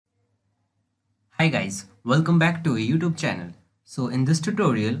Hi guys, welcome back to a YouTube channel. So in this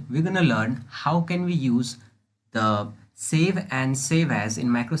tutorial, we're gonna learn how can we use the save and save as in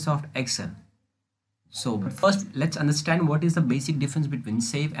Microsoft Excel. But first let's understand what is the basic difference between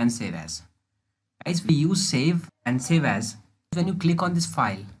save and save as. Guys, we use save and save as. When you click on this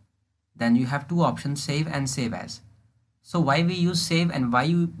file, then you have two options, save and save as. So why we use save and why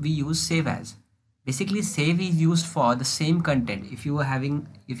we use save as? Basically, save is used for the same content. If you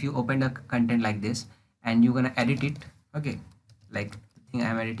open a content like this and you're gonna edit it, okay, like the thing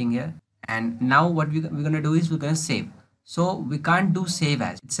I'm editing here, and now what we're gonna do is we're gonna save. So we can't do save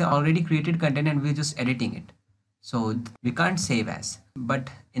as. It's a already created content and we're just editing it. So we can't save as.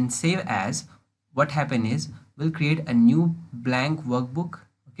 But in save as, what happen is we'll create a new blank workbook,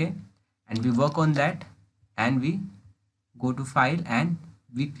 okay, and we work on that and we go to file and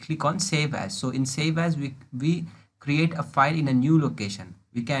we click on save as. So in save as, we create a file in a new location.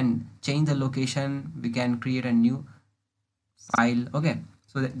 We can change the location, we can create a new file, okay.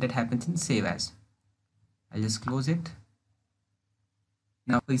 So that happens in save as. I'll just close it.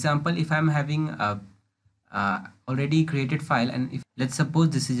 Now for example, if I'm having a already created file, and if let's suppose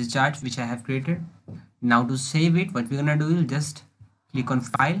this is a chart which I have created. Now to save it, what we're gonna do is just click on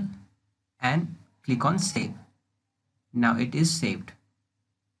file and click on save. Now it is saved,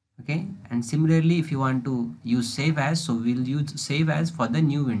 okay. And similarly, if you want to use save as, so we'll use save as for the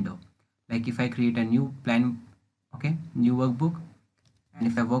new window. Like if I create a new plan, okay, new workbook, and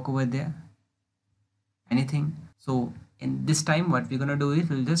if I work over there, anything. So in this time, what we're gonna do is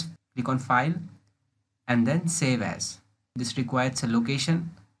we'll just click on file and then save as. This requires a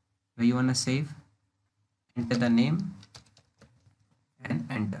location where you want to save. Enter the name and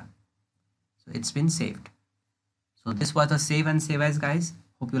enter. So it's been saved. So this was a save and save as, guys.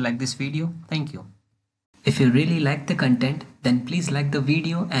 Hope you like this video. Thank you. If you really like the content, then please like the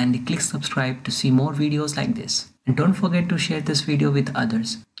video and click subscribe to see more videos like this. And don't forget to share this video with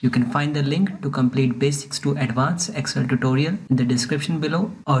others. You can find the link to complete basics to advanced Excel tutorial in the description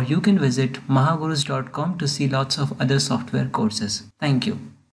below, or you can visit mahagurus.com to see lots of other software courses. Thank you.